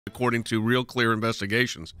According to Real Clear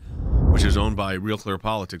Investigations, which is owned by Real Clear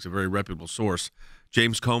Politics, a very reputable source,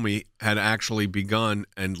 James Comey had actually begun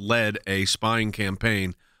and led a spying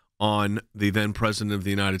campaign on the then President of the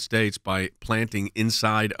United States by planting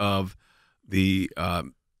inside of the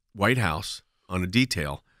White House on a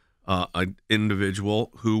detail an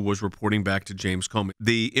individual who was reporting back to James Comey.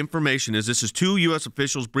 The information is, this is two U.S.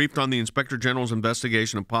 officials briefed on the Inspector General's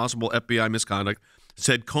investigation of possible FBI misconduct,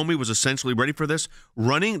 said Comey was essentially, ready for this,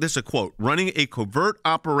 running a covert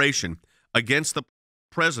operation against the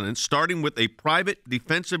president, starting with a private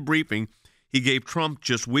defensive briefing he gave Trump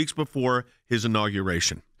just weeks before his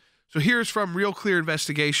inauguration. So here's from Real Clear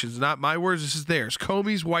Investigations, not my words, this is theirs.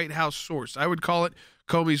 Comey's White House source. I would call it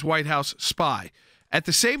Comey's White House spy. At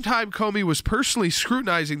the same time, Comey was personally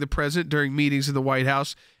scrutinizing the president during meetings in the White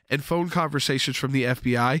House and phone conversations from the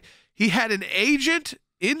FBI. He had an agent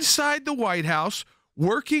inside the White House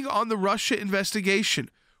working on the Russia investigation,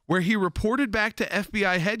 where he reported back to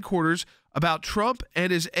FBI headquarters about Trump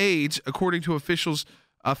and his aides, according to officials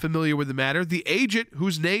familiar with the matter. The agent,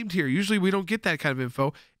 who's named here, usually we don't get that kind of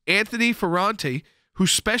info, Anthony Ferranti, who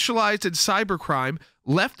specialized in cybercrime,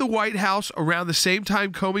 left the White House around the same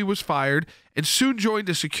time Comey was fired and soon joined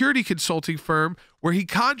a security consulting firm where he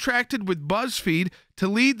contracted with BuzzFeed to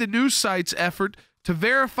lead the news site's effort to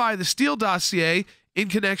verify the Steele dossier in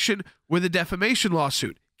connection with a defamation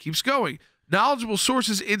lawsuit. Keeps going. Knowledgeable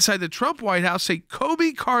sources inside the Trump White House say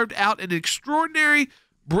Comey carved out an extraordinary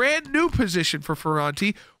brand new position for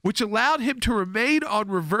Ferranti, which allowed him to remain on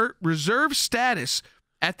reserve status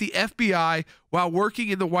at the FBI while working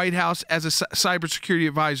in the White House as a cybersecurity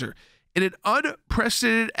advisor. In an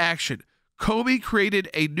unprecedented action, Comey created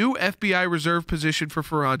a new FBI reserve position for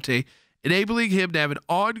Ferranti, enabling him to have an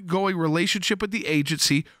ongoing relationship with the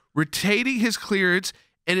agency, retaining his clearance,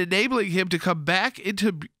 and enabling him to come back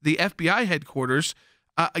into the FBI headquarters.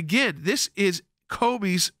 Again, this is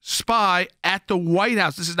Comey's spy at the White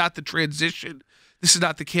House. This is not the transition. This is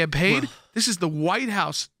not the campaign. Well, this is the White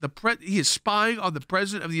House. He is spying on the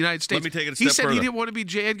President of the United States. Let me take it a step He said further. He didn't want to be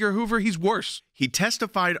J. Edgar Hoover. He's worse. He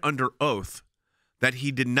testified under oath that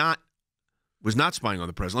he was not spying on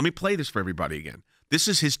the president. Let me play this for everybody again. This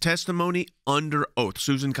is his testimony under oath.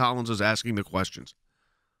 Susan Collins is asking the questions.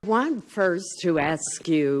 I want first to ask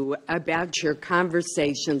you about your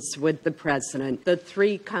conversations with the president, the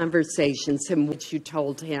 3 conversations in which you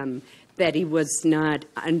told him that he was not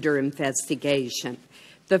under investigation.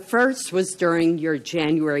 The first was during your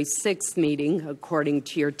January 6th meeting, according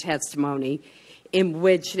to your testimony, in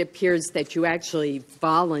which it appears that you actually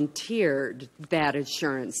volunteered that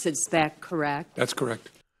assurance. Is that correct? That's correct.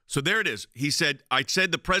 So there it is. He said, I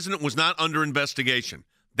said the president was not under investigation.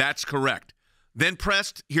 That's correct. Then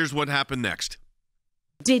pressed, here's what happened next.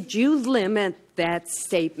 Did you limit that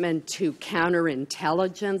statement to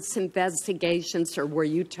counterintelligence investigations, or were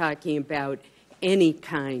you talking about any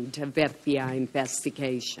kind of FBI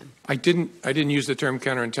investigation? I didn't use the term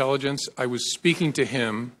counterintelligence. I was speaking to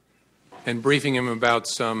him and briefing him about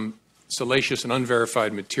some salacious and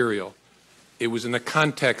unverified material. It was in the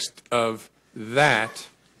context of that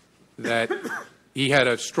he had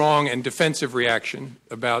a strong and defensive reaction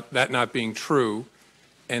about that not being true.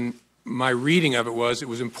 And my reading of it was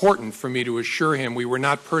important for me to assure him we were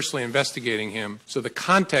not personally investigating him. So the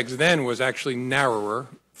context then was actually narrower,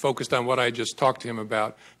 focused on what I just talked to him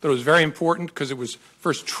about. But it was very important because it was,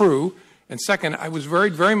 first, true, and second, I was very,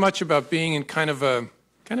 very much about being in kind of a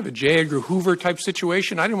J. Edgar Hoover type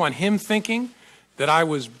situation. I didn't want him thinking that I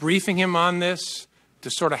was briefing him on this to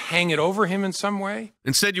sort of hang it over him in some way.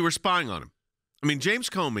 Instead, you were spying on him. I mean, James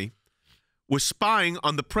Comey was spying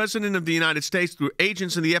on the President of the United States through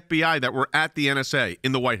agents in the FBI that were at the NSA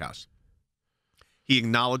in the White House. He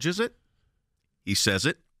acknowledges it. He says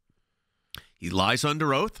it. He lies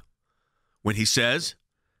under oath when he says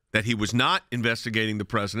that he was not investigating the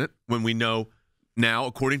president, when we know now,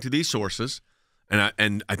 according to these sources,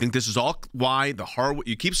 and I think this is all why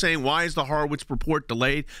you keep saying, why is the Horowitz report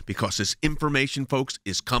delayed? Because this information, folks,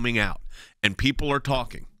 is coming out, and people are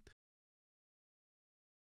talking.